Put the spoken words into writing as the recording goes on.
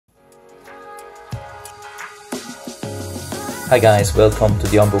Hi guys, welcome to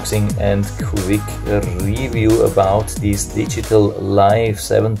the unboxing and quick review about this DigitalLife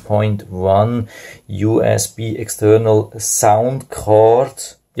 7.1 USB external sound card.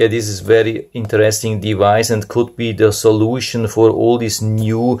 Yeah, this is very interesting device and could be the solution for all these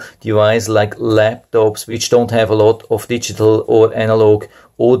new devices like laptops which don't have a lot of digital or analog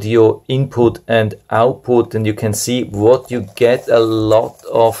audio input and output, and you can see what you get, a lot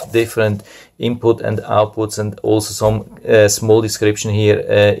of different input and outputs, and also some small description here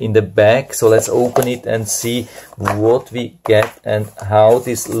in the back. So let's open it and see what we get and how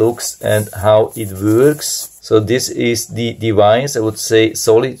this looks and how it works. So this is the device. I would say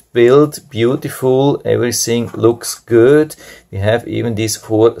solid build, beautiful, everything looks good. We have even these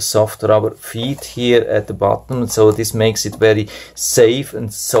 4 soft rubber feet here at the bottom, so this makes it very safe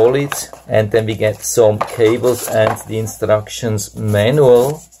and solid. And then we get some cables and the instructions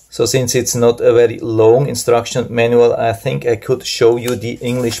manual. So since it's not a very long instruction manual, I think I could show you the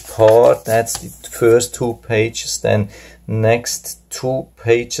English part. That's the first 2 pages. Then next 2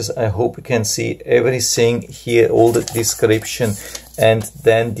 pages, I hope you can see everything here, all the description, and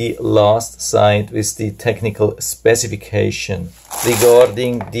then the last side with the technical specification.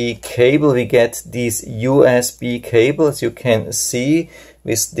 Regarding the cable, we get this USB cable, as you can see,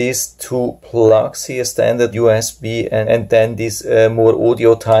 with these 2 plugs here, standard USB and then this more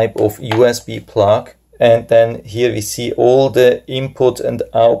audio type of USB plug. And then here we see all the input and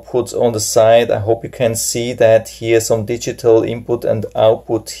outputs on the side. I hope you can see that here, some digital input and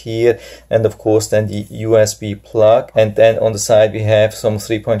output here, and of course then the USB plug. And then on the side we have some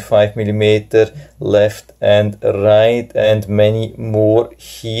 3.5mm left and right, and many more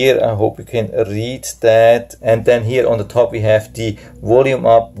here. I hope you can read that. And then here on the top we have the volume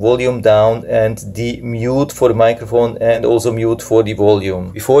up, volume down, and the mute for the microphone and also mute for the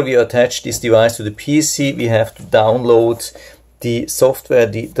volume. Before we attach this device to the PC, we have to download the software,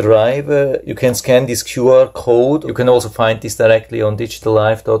 the driver. You can scan this QR code. You can also find this directly on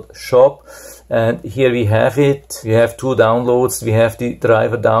DigitalLife.shop. And here we have it. We have 2 downloads. We have the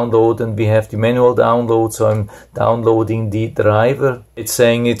driver download and we have the manual download. So I'm downloading the driver. It's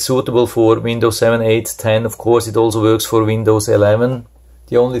saying it's suitable for Windows 7, 8, 10. Of course, it also works for Windows 11.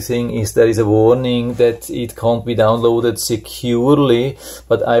 The only thing is there is a warning that it can't be downloaded securely,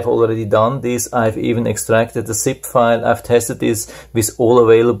 but I've already done this. I've even extracted the zip file. I've tested this with all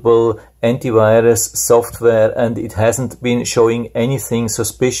available antivirus software and it hasn't been showing anything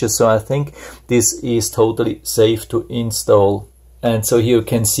suspicious. So I think this is totally safe to install. And so here you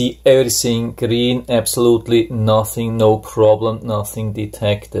can see everything green, absolutely nothing, no problem, nothing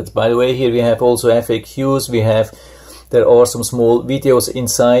detected. By the way, here we have also FAQs. There are some small videos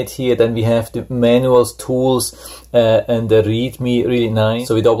inside here. Then we have the manuals, tools, and the README, really nice.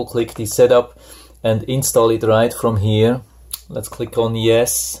 So we double click the setup and install it right from here. Let's click on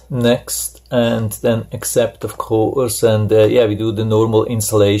yes, next, and then accept, of course. And yeah, we do the normal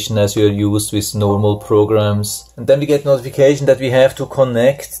installation as we are used with normal programs. And then we get notification that we have to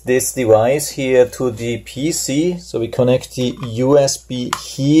connect this device here to the PC. So we connect the USB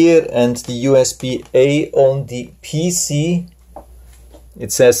here and the USB-A on the PC.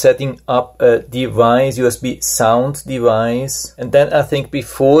 It says setting up a device, USB sound device. And then I think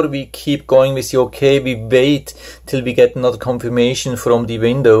before we keep going with the OK, we wait till we get another confirmation from the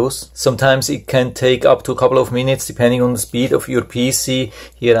Windows. Sometimes it can take up to a couple of minutes depending on the speed of your PC.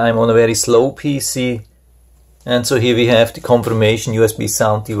 Here I'm on a very slow PC. And so here we have the confirmation USB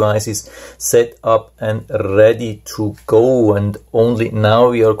sound device is set up and ready to go. And only now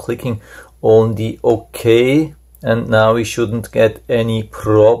we are clicking on the OK. And now we shouldn't get any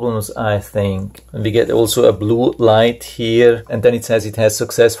problems, I think. And we get also a blue light here. And then it says it has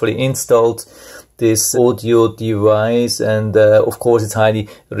successfully installed this audio device. And of course it's highly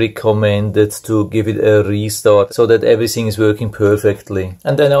recommended to give it a restart so that everything is working perfectly.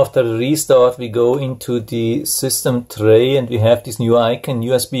 And then after the restart we go into the system tray and we have this new icon,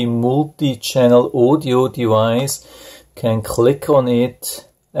 USB multi-channel audio device. Can click on it.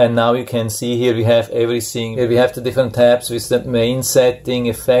 And now you can see here we have everything. Here we have the different tabs with the main setting,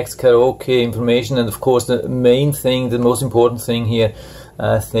 effects, karaoke, information, and of course the main thing, the most important thing here,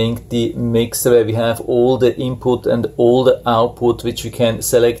 I think the mixer, where we have all the input and all the output which we can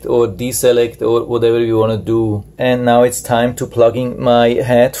select or deselect or whatever we want to do. And now it's time to plug in my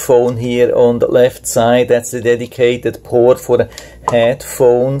headphone here on the left side. That's the dedicated port for the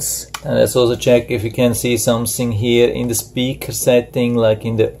headphones. And let's also check if you can see something here in the speaker setting, like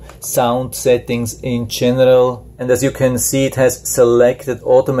in the sound settings in general. And as you can see, it has selected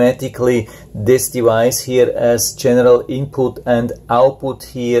automatically this device here as general input and output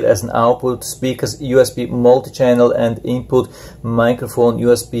here as an output, speakers USB multi-channel and input microphone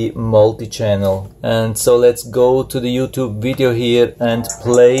USB multi-channel. And so let's go to the YouTube video here and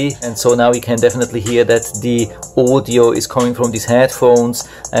play. And so now we can definitely hear that the audio is coming from these headphones.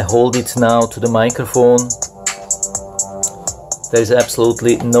 I hold it now to the microphone. There is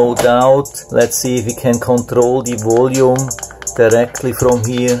absolutely no doubt. Let's see if we can control the volume directly from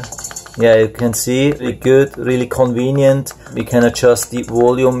here. Yeah, you can see, really good, really convenient. We can adjust the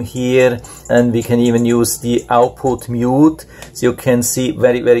volume here, and we can even use the output mute. So you can see,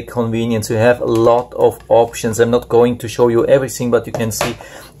 very, very convenient. So you have a lot of options. I'm not going to show you everything, but you can see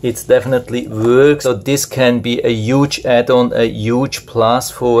it definitely works. So this can be a huge add-on, a huge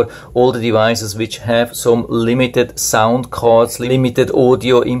plus for all the devices which have some limited sound cards, limited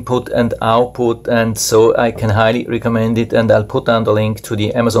audio input and output. And so I can highly recommend it, and I'll put down the link to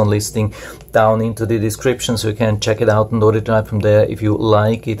the Amazon listing down into the description, so you can check it out and order it right from there if you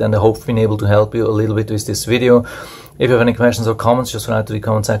like it. And I hope I've been able to help you a little bit with this video. If you have any questions or comments, just write to the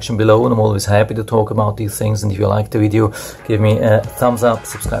comment section below, and I'm always happy to talk about these things. And if you like the video, give me a thumbs up,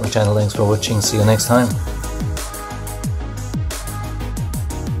 subscribe to my channel. Thanks for watching. See you next time.